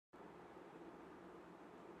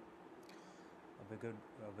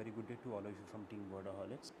very good day to all of you from Team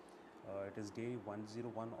Word-A-Holics. It is day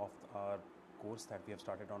 101 of our course that we have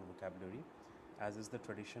started on vocabulary. As is the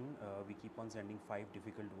tradition, we keep on sending 5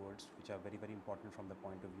 difficult words which are very important from the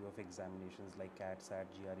point of view of examinations like CAT, SAT,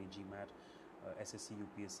 GRE, GMAT, SSC,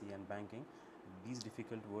 UPSC and banking. These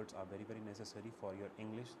difficult words are very necessary for your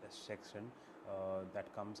English section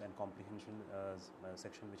that comes, and comprehension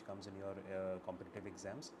section which comes in your competitive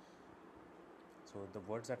exams. So the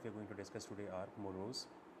words that we are going to discuss today are morose,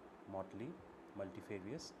 motley,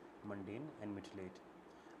 multifarious, mundane and mutilate.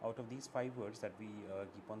 Out of these 5 words that we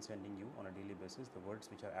keep on sending you on a daily basis, the words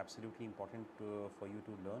which are absolutely important for you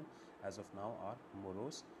to learn as of now are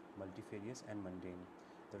morose, multifarious and mundane.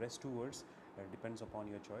 The rest 2 words depends upon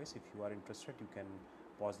your choice. If you are interested, you can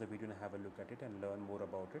pause the video and have a look at it and learn more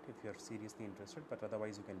about it if you are seriously interested, but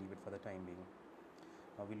otherwise you can leave it for the time being.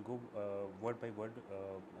 We'll go word by word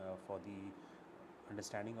for the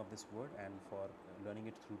understanding of this word and for learning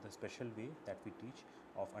it through the special way that we teach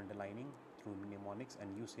of underlining through mnemonics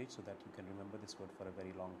and usage, so that you can remember this word for a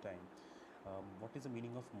very long time. What is the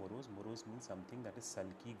meaning of morose? Morose means something that is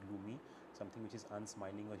sulky, gloomy, something which is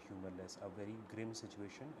unsmiling or humorless. A very grim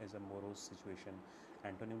situation is a morose situation.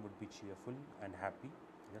 Antonym would be cheerful and happy.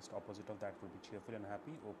 Just opposite of that would be cheerful and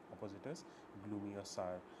happy. Opposite is gloomy or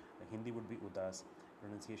sour. Hindi would be udas.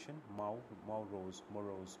 Pronunciation morose.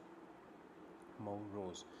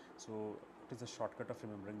 So it is a shortcut of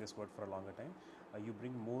remembering this word for a longer time. You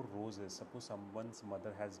bring more roses. Suppose someone's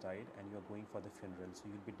mother has died and you are going for the funeral, so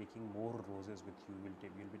you'll be taking more roses with you.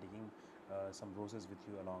 You'll be taking some roses with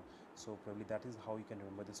you along. So probably that is how you can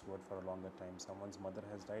remember this word for a longer time. Someone's mother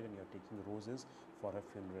has died and you're taking roses for her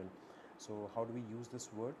funeral. So how do we use this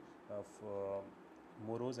word?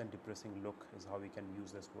 Morose and depressing look is how we can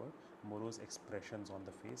use this word. Morose expressions on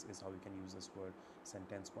the face is how we can use this word.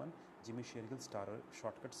 Sentence 1. Jimmy Shergill's starrer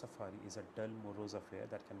shortcut safari is a dull, morose affair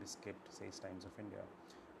that can be skipped, says Times of India.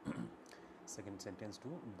 Second sentence 2.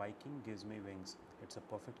 Biking gives me wings. It's a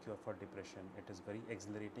perfect cure for depression. It is very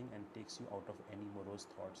exhilarating and takes you out of any morose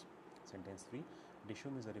thoughts. Sentence 3.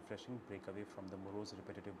 Dishoom is a refreshing breakaway from the morose,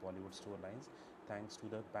 repetitive Bollywood storylines, thanks to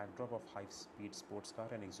the backdrop of high-speed sports car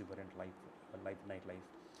and exuberant nightlife.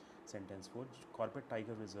 Sentence 4. Corbett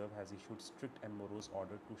Tiger Reserve has issued strict and morose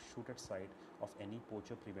order to shoot at sight of any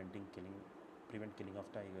poacher prevent killing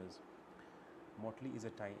of tigers. Motley is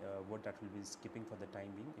a word that we'll be skipping for the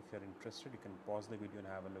time being. If you're interested, you can pause the video and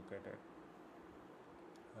have a look at it.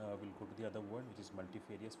 We'll go to the other word, which is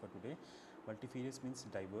multifarious for today. Multifarious means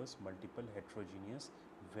diverse, multiple, heterogeneous,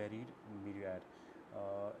 varied, myriad.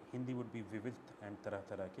 Hindi would be vivid and tarah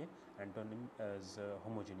ke. Antonym is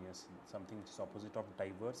homogeneous. Something which is opposite of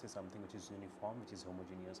diverse is something which is uniform, which is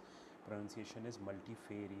homogeneous. Pronunciation is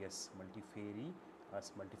multifarious.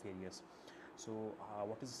 Multifarious. So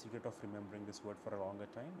what is the secret of remembering this word for a longer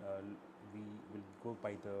time? We will go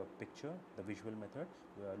by the picture, the visual method.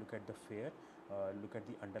 Look at the fair. Look at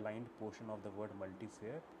the underlined portion of the word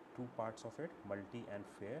multi-fair. 2 parts of it, multi and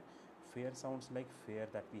fair. Fair sounds like fair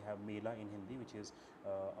that we have mela in Hindi, which is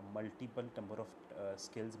a multiple number of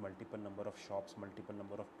skills, multiple number of shops, multiple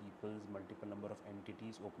number of peoples, multiple number of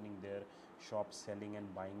entities opening their shops, selling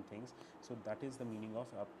and buying things. So that is the meaning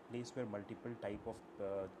of a place where multiple type of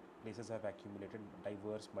places have accumulated,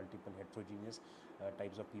 diverse, multiple, heterogeneous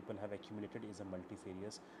types of people have accumulated is a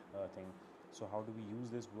multifarious thing. So how do we use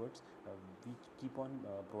these words? We keep on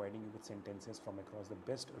providing you with sentences from across the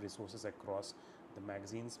best resources across the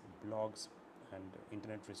magazines, blogs and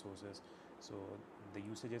internet resources. So the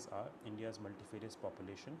usages are India's multifarious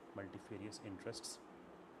population, multifarious interests.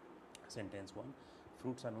 Sentence 1.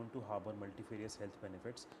 Fruits are known to harbor multifarious health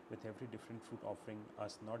benefits, with every different fruit offering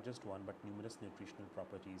us not just one but numerous nutritional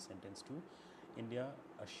properties. Sentence 2. India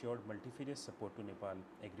assured multifarious support to Nepal.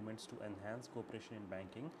 Agreements to enhance cooperation in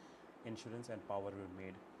banking, insurance and power were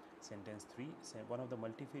made. Sentence 3. One of the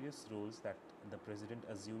multifarious roles that the president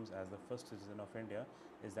assumes as the first citizen of India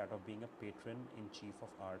is that of being a patron-in-chief of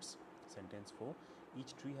arts. Sentence 4.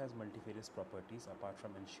 Each tree has multifarious properties apart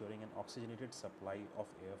from ensuring an oxygenated supply of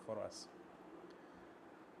air for us.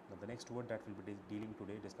 Now the next word that we'll be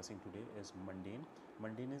discussing today is mundane.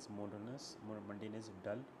 Mundane is monotonous, mundane is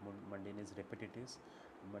dull, mundane is repetitive,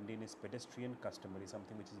 mundane is pedestrian, customary,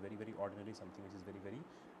 something which is very ordinary, something which is very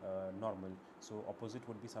normal. So opposite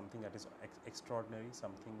would be something that is extraordinary,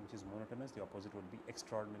 something which is monotonous. The opposite would be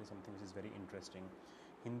extraordinary, something which is very interesting.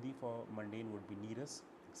 Hindi for mundane would be neeras,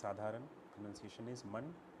 sadharan. Pronunciation is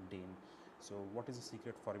mundane. So what is the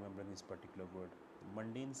secret for remembering this particular word?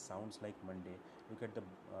 Mundane sounds like Monday. Look at the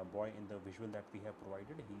boy in the visual that we have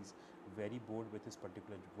provided. He's very bored with his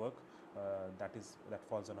particular work. That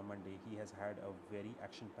falls on a Monday. He has had a very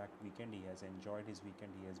action-packed weekend. He has enjoyed his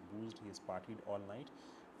weekend. He has boozed. He has partied all night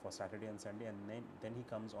for Saturday and Sunday, and then he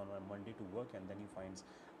comes on a Monday to work, and then he finds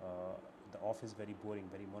the office very boring,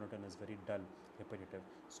 very monotonous, very dull, repetitive.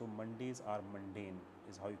 So Mondays are mundane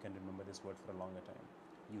is how you can remember this word for a longer time.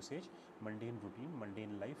 Usage: mundane routine,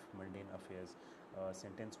 mundane life, mundane affairs.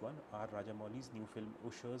 Sentence 1: R. Rajamouli's new film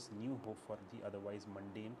ushers new hope for the otherwise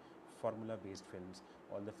mundane, formula-based films.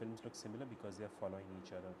 All the films look similar because they are following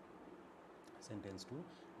each other. Sentence 2: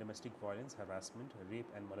 domestic violence, harassment, rape,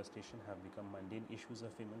 and molestation have become mundane issues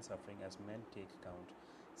of women suffering as men take count.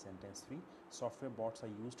 Sentence 3: software bots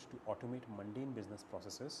are used to automate mundane business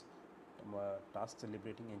processes, tasks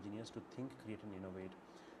liberating engineers to think, create, and innovate.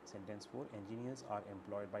 Sentence 4: engineers are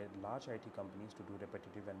employed by large IT companies to do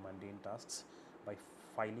repetitive and mundane tasks by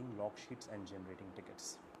filing log sheets and generating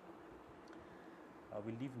tickets.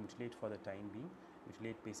 We'll leave mutilate for the time being.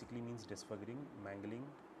 Mutilate basically means disfiguring, mangling,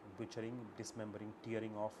 butchering, dismembering,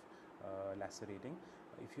 tearing off, lacerating.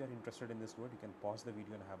 If you are interested in this word, you can pause the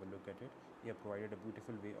video and have a look at it. We have provided a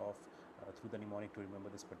beautiful way of through the mnemonic to remember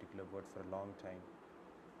this particular word for a long time.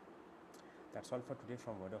 That's all for today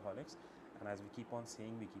from Word-A-Holic-Z. And as we keep on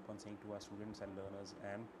saying to our students and learners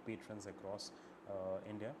and patrons across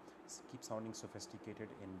India, keep sounding sophisticated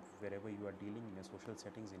in wherever you are dealing, in your social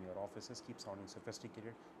settings, in your offices. Keep sounding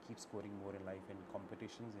sophisticated, keep scoring more in life, in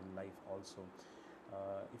competitions in life also.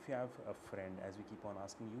 If you have a friend, as we keep on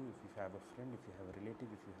asking you, if you have a friend, if you have a relative,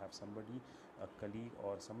 if you have somebody, a colleague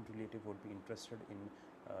or some relative would be interested in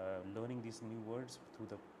learning these new words through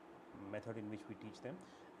the method in which we teach them,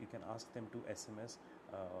 you can ask them to SMS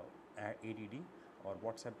ADD or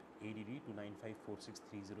WhatsApp ADD to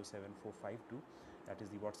 9546307452. That is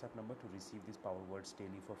the WhatsApp number to receive these power words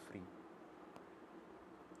daily for free.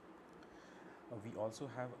 We also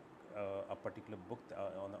have a particular book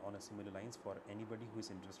on a similar lines for anybody who is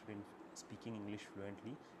interested in speaking English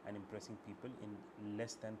fluently and impressing people in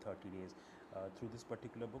less than 30 days. Through this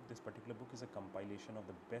particular book is a compilation of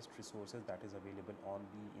the best resources that is available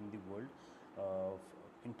in the world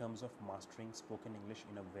in terms of mastering spoken English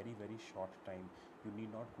in a very, very short time. You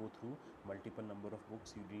need not go through multiple number of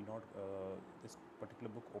books. You need not. This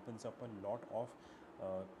particular book opens up a lot of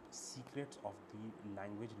secrets of the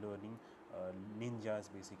language learning ninjas,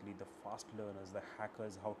 basically the fast learners, the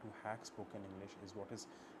hackers. How to hack spoken English is what is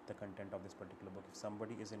the content of this particular book. If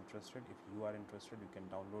somebody is interested, if you are interested, you can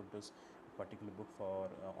download this particular book for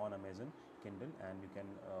on Amazon Kindle, and you can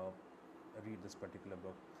read this particular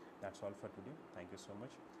book. That's all for today. Thank you so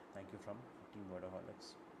much. Thank you from Team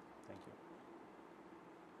Word-A-Holic-Z. Thank you.